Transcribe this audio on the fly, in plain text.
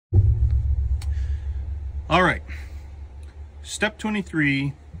All right, step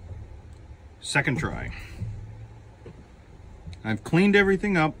 23, second try. I've cleaned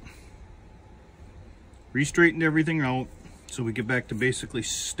everything up, re-straightened everything out, so we get back to basically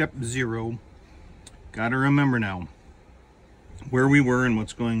step 0. Gotta remember now where we were and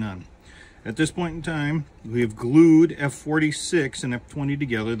what's going on. At this point in time, we have glued F46 and F20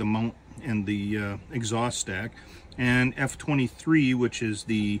 together, the mount and the exhaust stack, and F23, which is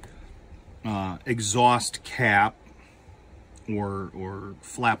the exhaust cap or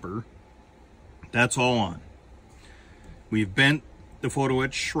flapper. That's all on. We've bent the photo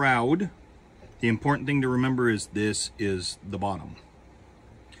etch shroud. The important thing to remember is this is the bottom.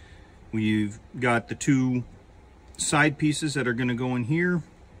 We've got the 2 side pieces that are going to go in here,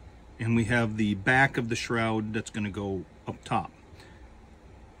 and we have the back of the shroud that's going to go up top.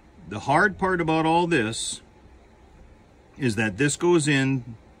 The hard part about all this is that this goes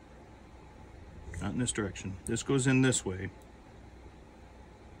in, not in this direction, this goes in this way,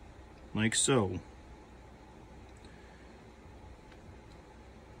 like so.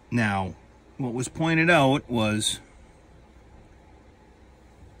 Now, what was pointed out was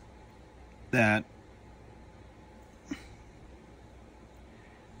that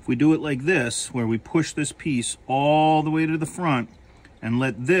if we do it like this, where we push this piece all the way to the front and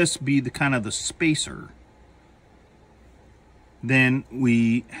let this be the kind of the spacer, then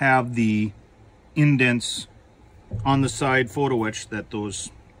we have the indents on the side photo etch that those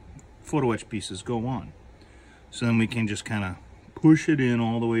photo etch pieces go on. So then we can just kind of push it in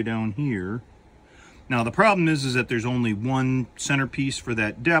all the way down here. Now the problem is that there's only one centerpiece for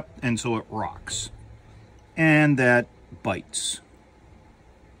that depth, and so it rocks. And that bites.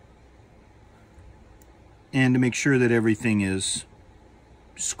 And to make sure that everything is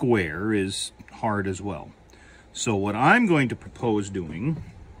square is hard as well. So what I'm going to propose doing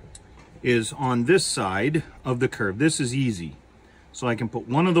is on this side of the curve. This is easy. So I can put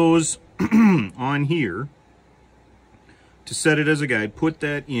one of those on here to set it as a guide, put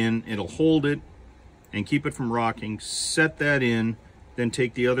that in, it'll hold it and keep it from rocking, set that in, then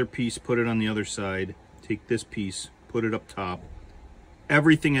take the other piece, put it on the other side, take this piece, put it up top.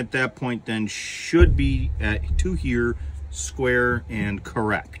 Everything at that point then should be to here, square and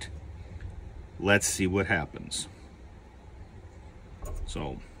correct. Let's see what happens.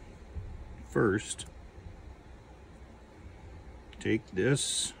 So, first, take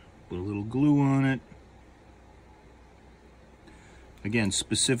this, put a little glue on it. Again,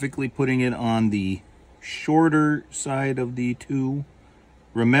 specifically putting it on the shorter side of the 2,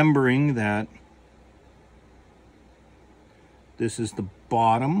 remembering that this is the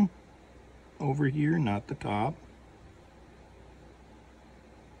bottom over here, not the top.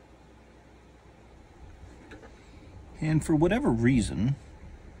 And for whatever reason,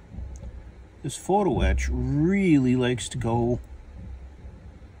 this photo etch really likes to go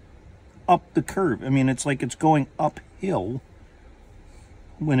up the curve. I mean, it's like it's going uphill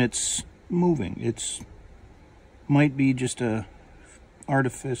when it's moving. It's might be just a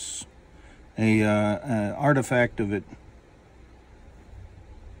artifact of it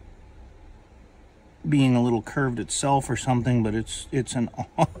being a little curved itself or something, but it's an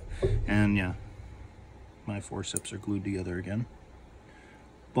and yeah, my forceps are glued together again.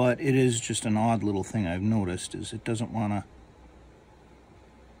 But it is just an odd little thing I've noticed, is it doesn't want to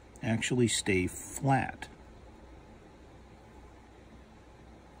actually stay flat.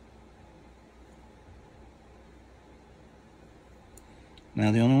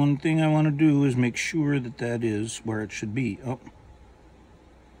 Now the only one thing I want to do is make sure that that is where it should be. Oh.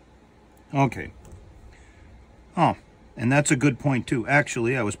 Okay. Oh, and that's a good point too.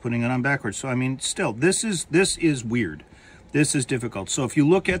 Actually, I was putting it on backwards. So I mean, still, this is weird. This is difficult. So if you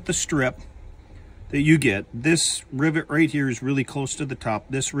look at the strip that you get, this rivet right here is really close to the top.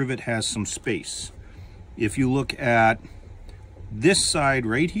 This rivet has some space. If you look at this side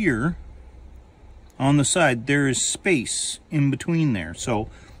right here, on the side, there is space in between there. So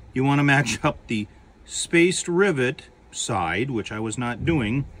you want to match up the spaced rivet side, which I was not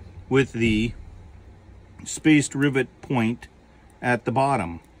doing, with the spaced rivet point at the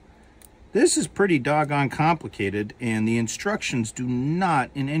bottom. This is pretty doggone complicated, and the instructions do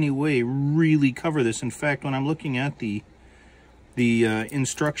not in any way really cover this. In fact, when I'm looking at the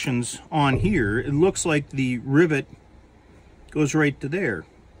instructions on here, it looks like the rivet goes right to there,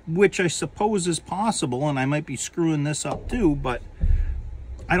 which I suppose is possible, and I might be screwing this up too, but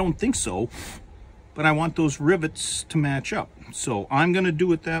I don't think so. But I want those rivets to match up. So I'm going to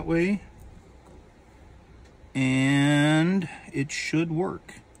do it that way, and it should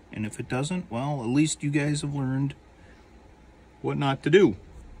work. And if it doesn't, well, at least you guys have learned what not to do.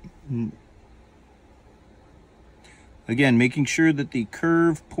 Again, making sure that the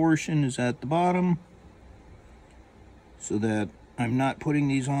curved portion is at the bottom so that I'm not putting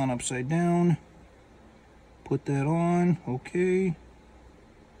these on upside down. Put that on, okay.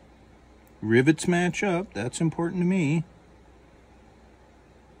 Rivets match up, that's important to me.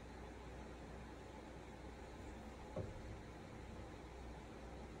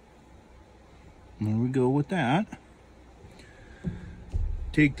 There we go with that.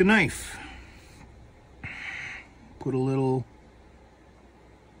 Take the knife. Put a little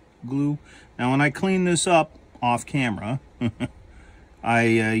glue. Now when I clean this up off camera, I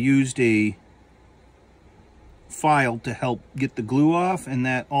used a file to help get the glue off, and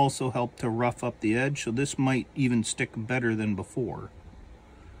that also helped to rough up the edge, so this might even stick better than before,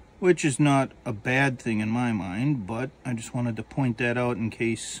 which is not a bad thing in my mind, but I just wanted to point that out in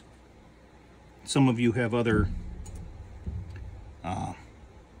case some of you have other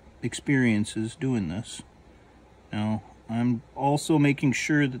experiences doing this. Now, I'm also making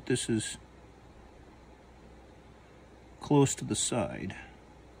sure that this is close to the side.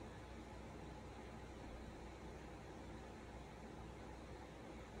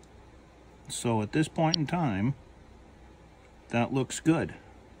 So at this point in time, that looks good.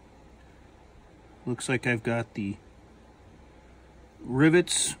 Looks like I've got the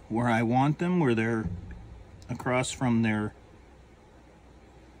rivets where I want them, where they're across from their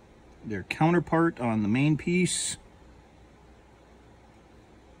counterpart on the main piece.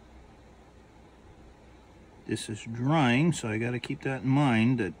 This is drying, so I got to keep that in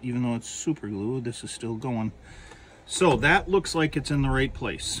mind, that even though it's super glue, this is still going. So that looks like it's in the right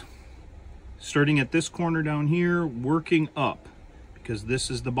place. Starting at this corner down here, working up, because this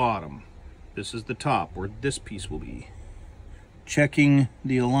is the bottom. This is the top, where this piece will be. Checking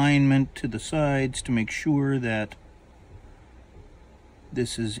the alignment to the sides to make sure that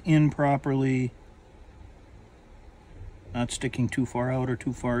this is in properly, not sticking too far out or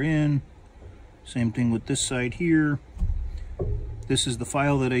too far in. Same thing with this side here. This is the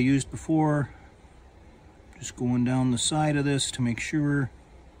file that I used before. Just going down the side of this to make sure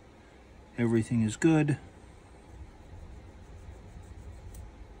everything is good.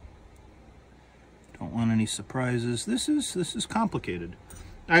 Don't want any surprises. This is complicated.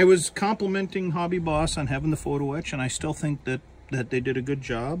 I was complimenting Hobby Boss on having the photo etch, and I still think that they did a good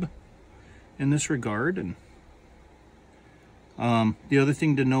job in this regard. And the other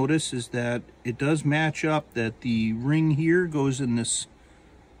thing to notice is that it does match up, that the ring here goes in this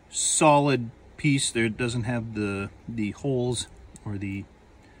solid piece there. It doesn't have the holes or the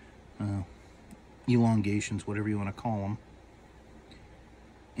elongations, whatever you want to call them,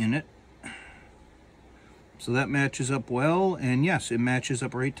 in it. So that matches up well, and yes, it matches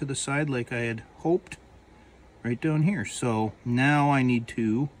up right to the side like I had hoped, right down here. So now I need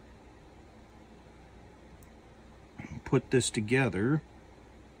to put this together.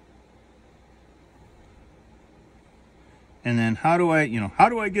 And then how do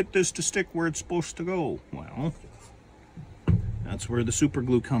I get this to stick where it's supposed to go? Well, that's where the super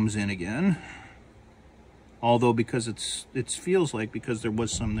glue comes in again. Although because it feels like, because there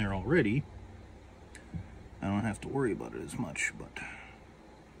was some there already, I don't have to worry about it as much. But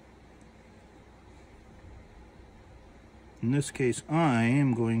in this case, I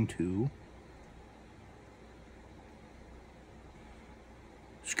am going to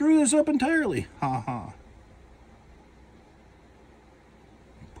screw this up entirely. Ha ha.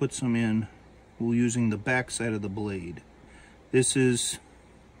 Put some in, we're using the back side of the blade. This is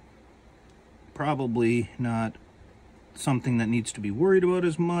probably not something that needs to be worried about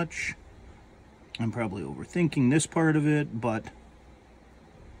as much. I'm probably overthinking this part of it, but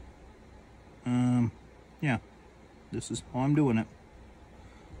yeah, this is how I'm doing it.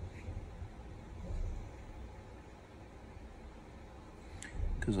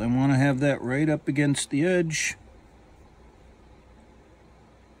 Because I want to have that right up against the edge.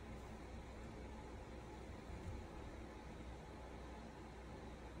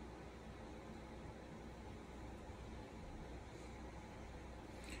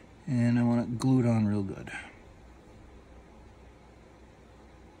 And I want it glued on real good.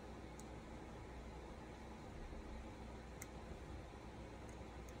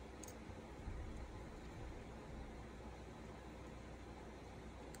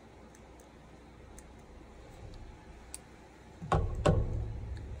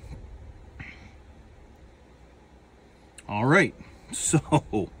 All right,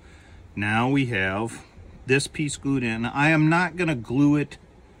 so now we have this piece glued in. I am not going to glue it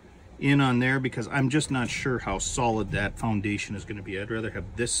in on there because I'm just not sure how solid that foundation is going to be. I'd rather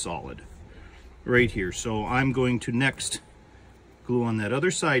have this solid right here. So I'm going to next glue on that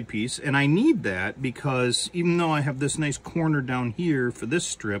other side piece. And I need that because even though I have this nice corner down here for this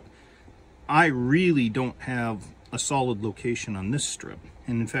strip, I really don't have a solid location on this strip.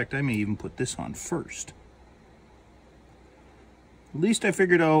 And in fact, I may even put this on first. At least I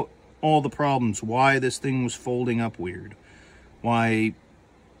figured out all the problems, why this thing was folding up weird, why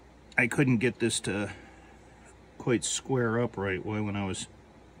I couldn't get this to quite square up right, why when I was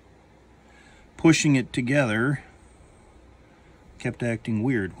pushing it together kept acting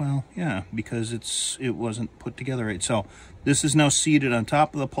weird. Well, yeah, because it wasn't put together right. So this is now seated on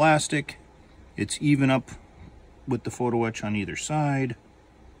top of the plastic. It's even up with the photo etch on either side.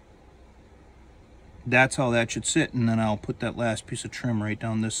 That's how that should sit, and then I'll put that last piece of trim right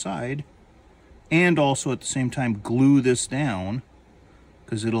down this side, and also at the same time glue this down,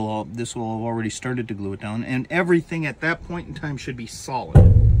 because this will have already started to glue it down, and everything at that point in time should be solid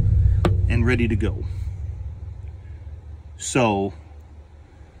and ready to go. So,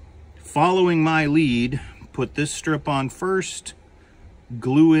 following my lead, put this strip on first,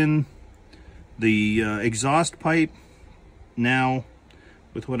 glue in the exhaust pipe. Now,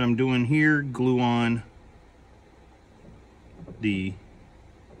 with what I'm doing here, glue on the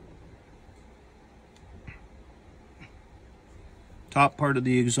top part of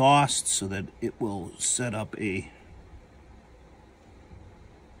the exhaust so that it will set up a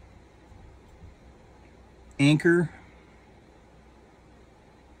anchor.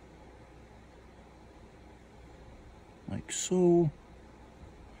 Like so.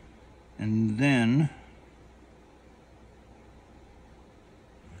 And then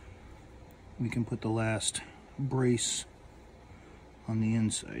we can put the last brace on the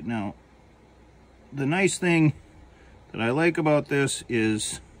inside. Now, the nice thing that I like about this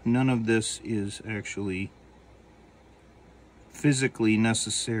is none of this is actually physically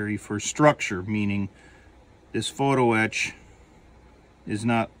necessary for structure, meaning this photo etch is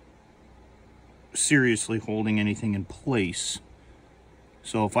not seriously holding anything in place.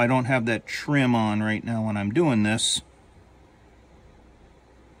 So if I don't have that trim on right now when I'm doing this,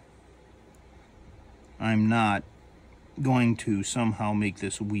 I'm not going to somehow make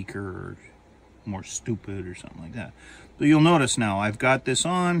this weaker or more stupid or something like that. So you'll notice now I've got this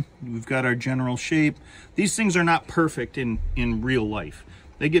on, we've got our general shape. These things are not perfect in real life.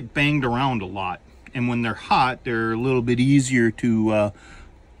 They get banged around a lot, and when they're hot, they're a little bit easier to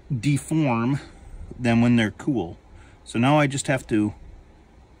deform than when they're cool. So now I just have to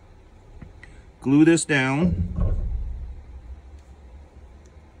glue this down.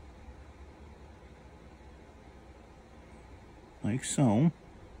 Like so.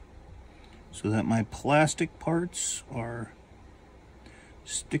 So that my plastic parts are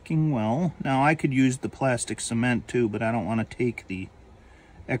sticking well. Now I could use the plastic cement too, but I don't want to take the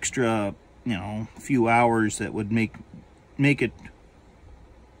extra, few hours that would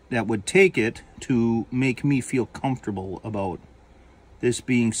take it to make me feel comfortable about this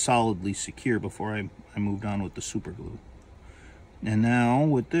being solidly secure before I moved on with the super glue. And now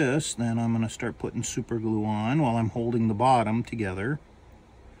with this, then I'm going to start putting super glue on while I'm holding the bottom together,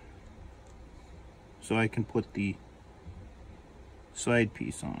 so I can put the side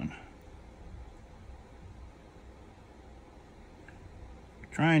piece on.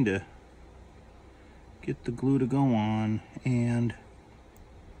 Trying to get the glue to go on, and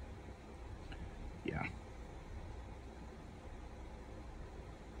yeah.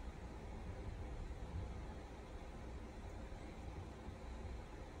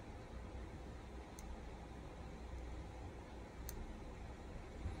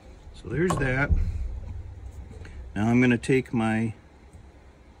 So there's that. Now I'm going to take my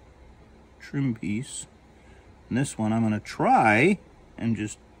trim piece, and this one I'm going to try and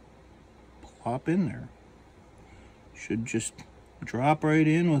just plop in there. Should just drop right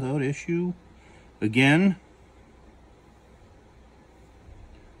in without issue. Again,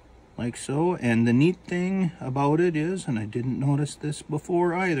 like so. And the neat thing about it is, and I didn't notice this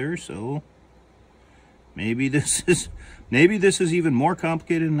before either, so maybe this is even more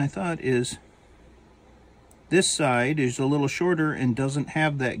complicated than I thought, is this side is a little shorter and doesn't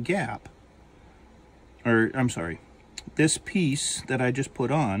have that gap. Or, I'm sorry, this piece that I just put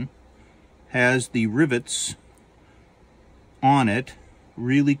on has the rivets on it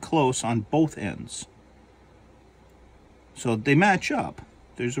really close on both ends. So they match up.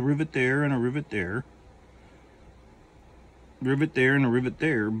 There's a rivet there and a rivet there. Rivet there and a rivet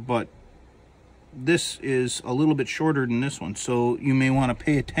there, but this is a little bit shorter than this one, so you may want to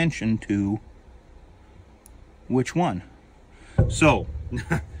pay attention to which one. So,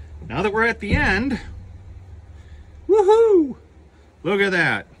 now that we're at the end, woohoo! Look at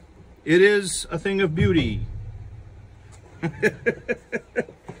that. It is a thing of beauty.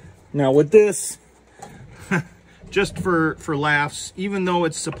 Now with this, just for laughs, even though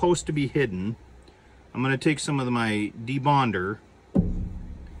it's supposed to be hidden, I'm going to take some of my debonder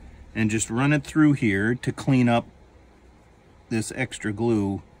and just run it through here to clean up this extra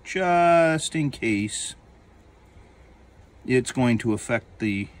glue, just in case it's going to affect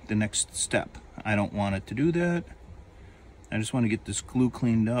the next step. I don't want it to do that. I just want to get this glue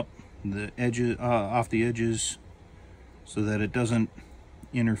cleaned up, the edges off the edges, so that it doesn't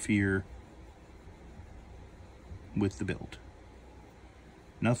interfere with the build.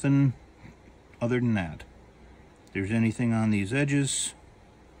 Nothing other than that. If there's anything on these edges,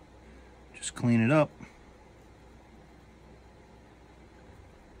 just clean it up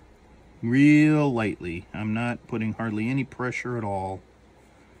real lightly. I'm not putting hardly any pressure at all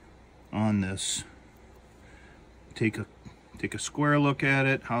on this. Take a square look at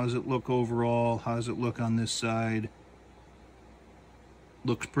it. How does it look overall? How does it look on this side?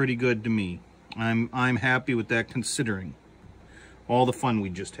 Looks pretty good to me. I'm happy with that, considering all the fun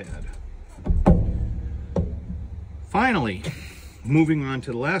we just had. Finally, moving on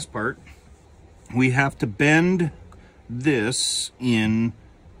to the last part, we have to bend this in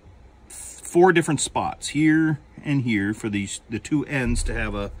 4 different spots, here and here, for the 2 ends to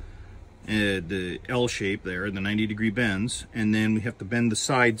have the L shape there, the 90-degree bends, and then we have to bend the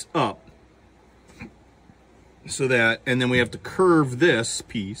sides up so that, and then we have to curve this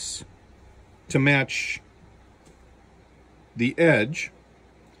piece to match the edge,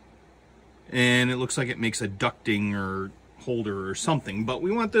 and it looks like it makes a ducting or holder or something, but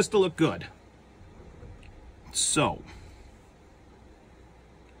we want this to look good. So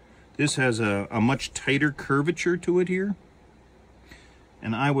this has a much tighter curvature to it here,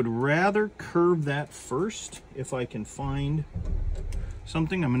 and I would rather curve that first if I can find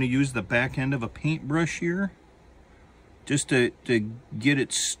something. I'm going to use the back end of a paintbrush here just to get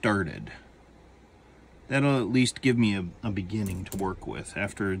it started. That'll at least give me a beginning to work with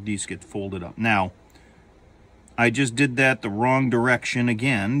after these get folded up. Now, I just did that the wrong direction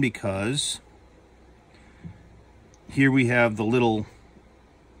again, because here we have the little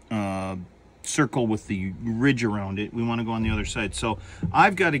circle with the ridge around it. We want to go on the other side. So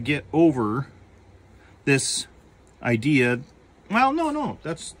I've got to get over this idea. Well, no,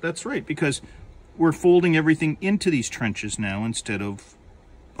 that's right, because we're folding everything into these trenches now instead of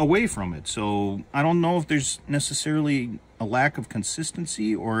away from it. So I don't know if there's necessarily a lack of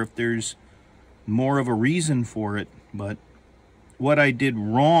consistency or if there's more of a reason for it, but what I did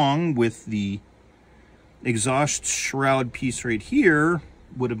wrong with the exhaust shroud piece right here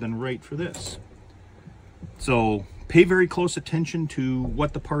would have been right for this. So pay very close attention to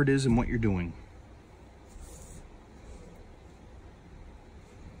what the part is and what you're doing.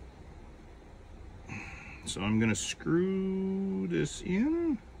 So I'm going to screw this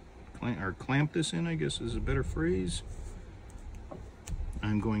in, or clamp this in, I guess is a better phrase.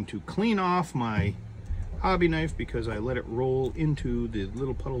 I'm going to clean off my hobby knife because I let it roll into the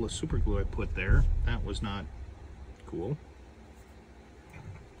little puddle of super glue I put there. That was not cool.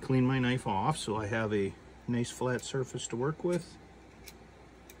 Clean my knife off so I have a nice flat surface to work with.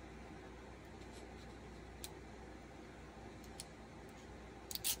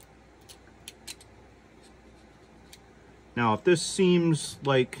 Now, if this seems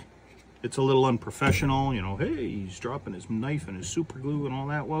like it's a little unprofessional, you know, hey, he's dropping his knife and his super glue and all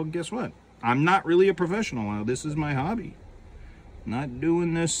that, well, guess what? I'm not really a professional now. This is my hobby. I'm not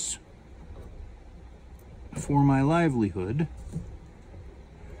doing this for my livelihood.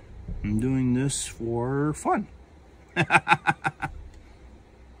 I'm doing this for fun.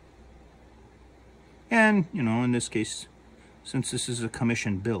 And, you know, in this case, since this is a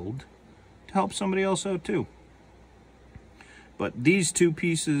commission build, to help somebody else out too. But these 2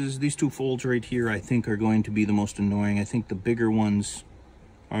 pieces, these 2 folds right here, I think are going to be the most annoying. I think the bigger ones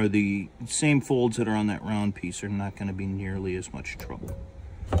are the same folds that are on that round piece, are not going to be nearly as much trouble.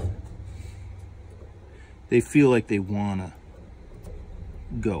 They feel like they want to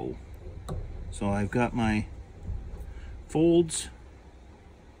go. So I've got my folds.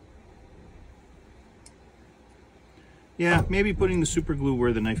 Yeah, maybe putting the super glue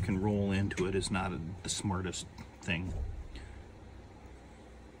where the knife can roll into it is not the smartest thing.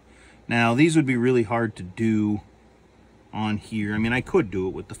 Now, these would be really hard to do on here. I mean, I could do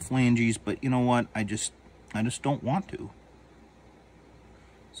it with the flanges, but you know what? I just don't want to.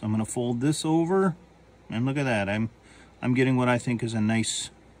 So I'm going to fold this over, and look at that. I'm getting what I think is a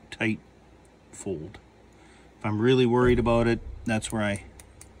nice tight fold. If I'm really worried about it, that's where I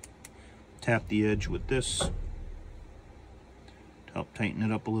tap the edge with this to help tighten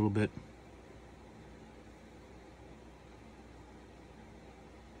it up a little bit.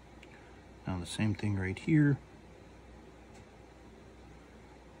 Now the same thing right here.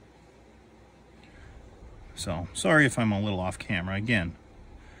 So, sorry if I'm a little off camera. Again,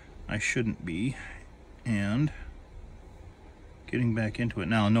 I shouldn't be. And getting back into it.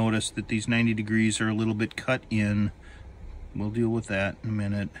 Now notice that these 90 degrees are a little bit cut in. We'll deal with that in a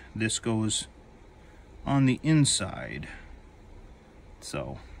minute. This goes on the inside.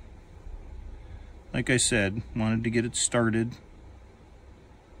 So, like I said, wanted to get it started.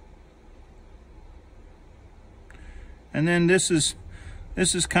 And then this is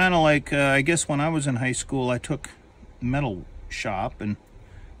kind of like, I guess when I was in high school, I took metal shop and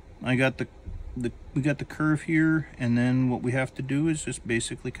I got we got the curve here, and then what we have to do is just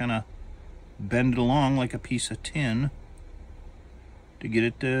basically kind of bend it along like a piece of tin to get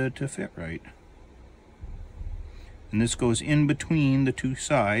it to fit right. And this goes in between the two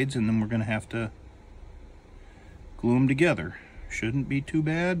sides, and then we're going to have to glue them together. Shouldn't be too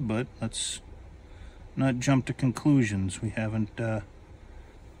bad, but let's not jump to conclusions. We haven't gotten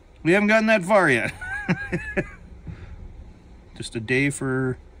that far yet. Just a day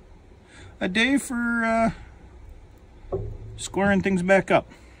for squaring things back up,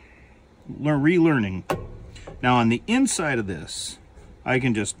 relearning. Now on the inside of this, I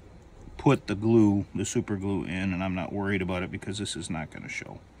can just put the glue, the super glue in, and I'm not worried about it because this is not going to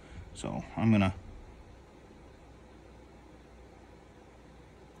show. So I'm going to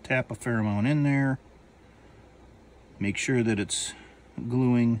tap a fair amount in there, make sure that it's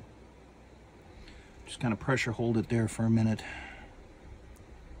gluing. Just kind of pressure hold it there for a minute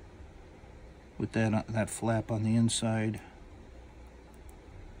with that flap on the inside,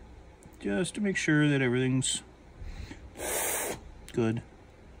 just to make sure that everything's good.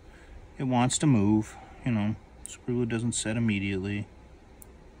 It wants to move, you know, screw glue doesn't set immediately.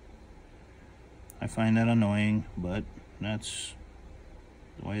 I find that annoying, but that's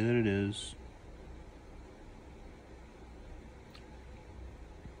the way that it is.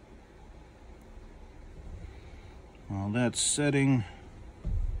 While that's setting,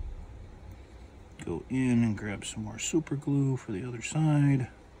 go in and grab some more super glue for the other side.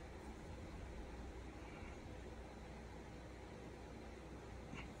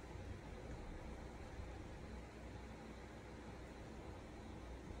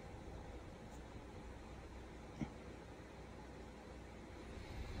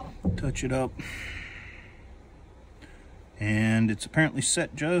 Touch it up. And it's apparently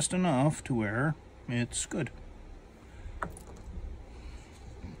set just enough to where it's good.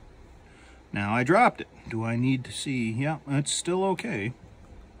 Now I dropped it. Do I need to see? Yeah, it's still okay.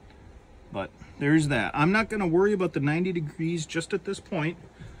 But there's that. I'm not going to worry about the 90 degrees just at this point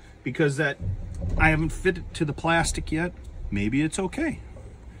because I haven't fit it to the plastic yet. Maybe it's okay.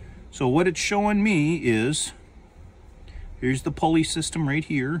 So what it's showing me is, here's the pulley system right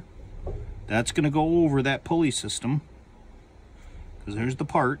here. That's going to go over that pulley system because there's the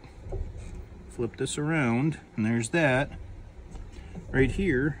part. Flip this around and there's that right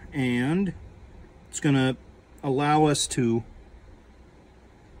here, and it's going to allow us to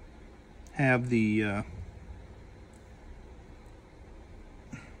have the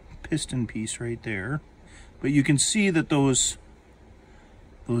piston piece right there. But you can see that those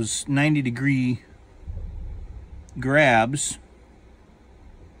 90 degree grabs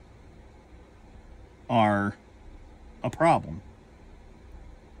are a problem.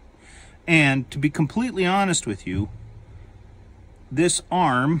 And to be completely honest with you, this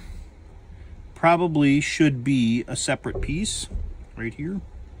arm probably should be a separate piece right here,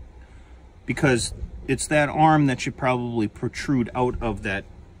 because it's that arm that should probably protrude out of that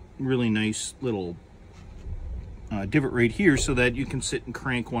really nice little divot right here so that you can sit and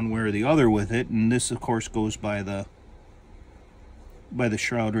crank one way or the other with it. And this of course goes by the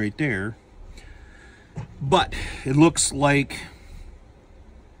shroud right there. But it looks like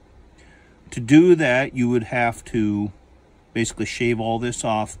to do that you would have to basically shave all this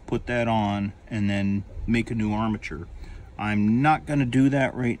off, put that on, and then make a new armature. I'm not going to do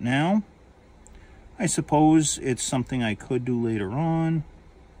that right now. I suppose it's something I could do later on.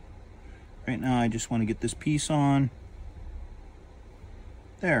 Right now I just want to get this piece on.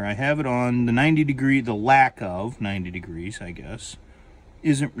 There, I have it on. The 90 degree, the lack of 90 degrees, I guess,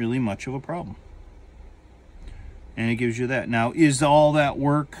 isn't really much of a problem. And it gives you that. Now, is all that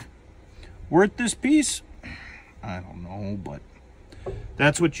work worth this piece? I don't know, but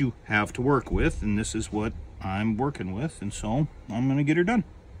that's what you have to work with, and this is what I'm working with, and so I'm going to get her done.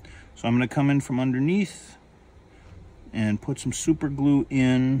 So I'm going to come in from underneath and put some super glue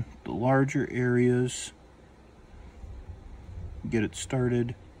in the larger areas, get it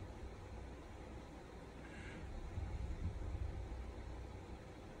started.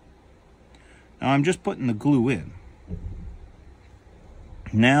 Now I'm just putting the glue in.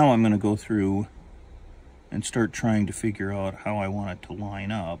 Now I'm going to go through and start trying to figure out how I want it to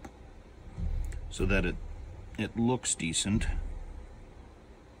line up so that it looks decent.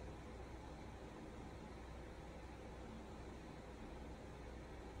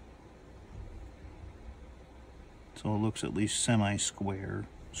 So it looks at least semi-square,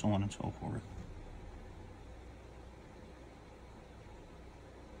 so on and so forth.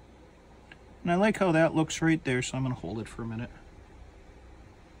 And I like how that looks right there, so I'm going to hold it for a minute.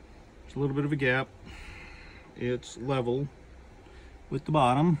 There's a little bit of a gap. It's level with the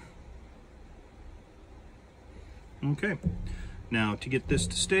bottom. Okay, now to get this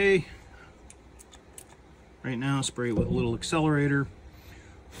to stay, right now spray it with a little accelerator.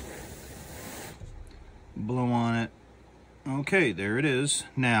 Blow on it. Okay, there it is.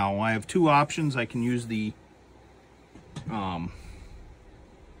 Now I have two options. I can use the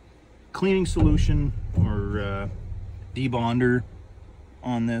cleaning solution or debonder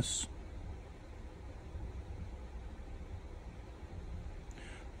on this.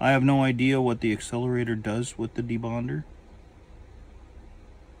 I have no idea what the accelerator does with the debonder.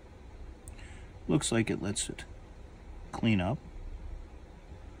 Looks like it lets it clean up.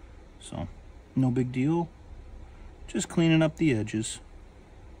 So, no big deal. Just cleaning up the edges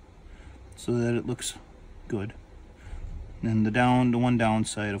so that it looks good. And the one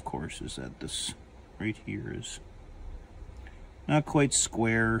downside, of course, is that this right here is not quite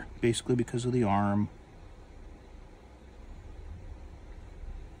square, basically because of the arm.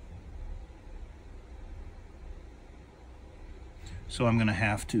 So I'm going to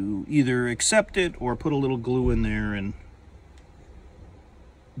have to either accept it or put a little glue in there and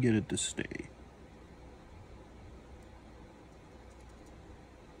get it to stay.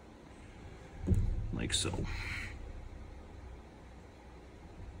 Like so.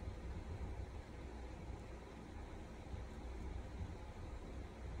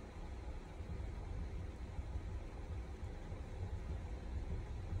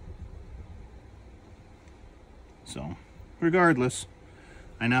 So, regardless,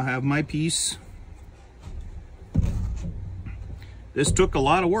 I now have my piece. This took a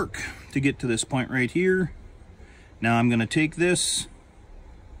lot of work to get to this point right here. Now I'm going to take this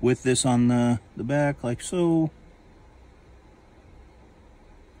with this on the back like so.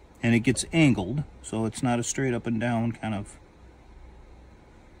 And it gets angled, so it's not a straight up and down kind of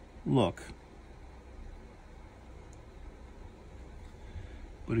look.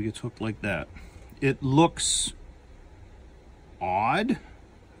 But it gets hooked like that. It looks odd,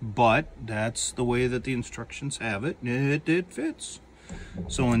 but that's the way that the instructions have it. It fits.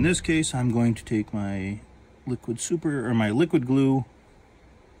 So in this case, I'm going to take my liquid glue,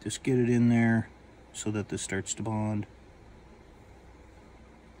 just get it in there so that this starts to bond.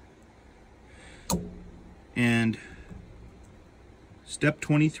 And step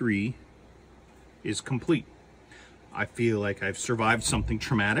 23 is complete. I feel like I've survived something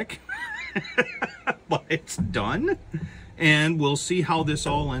traumatic, but it's done. And we'll see how this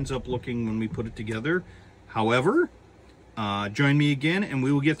all ends up looking when we put it together. However, join me again and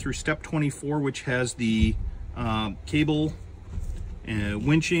we will get through step 24, which has the cable,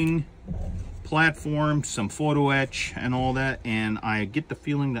 winching, platform, some photo etch and all that. And I get the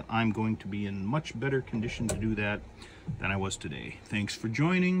feeling that I'm going to be in much better condition to do that than I was today. Thanks for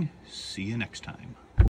joining. See you next time.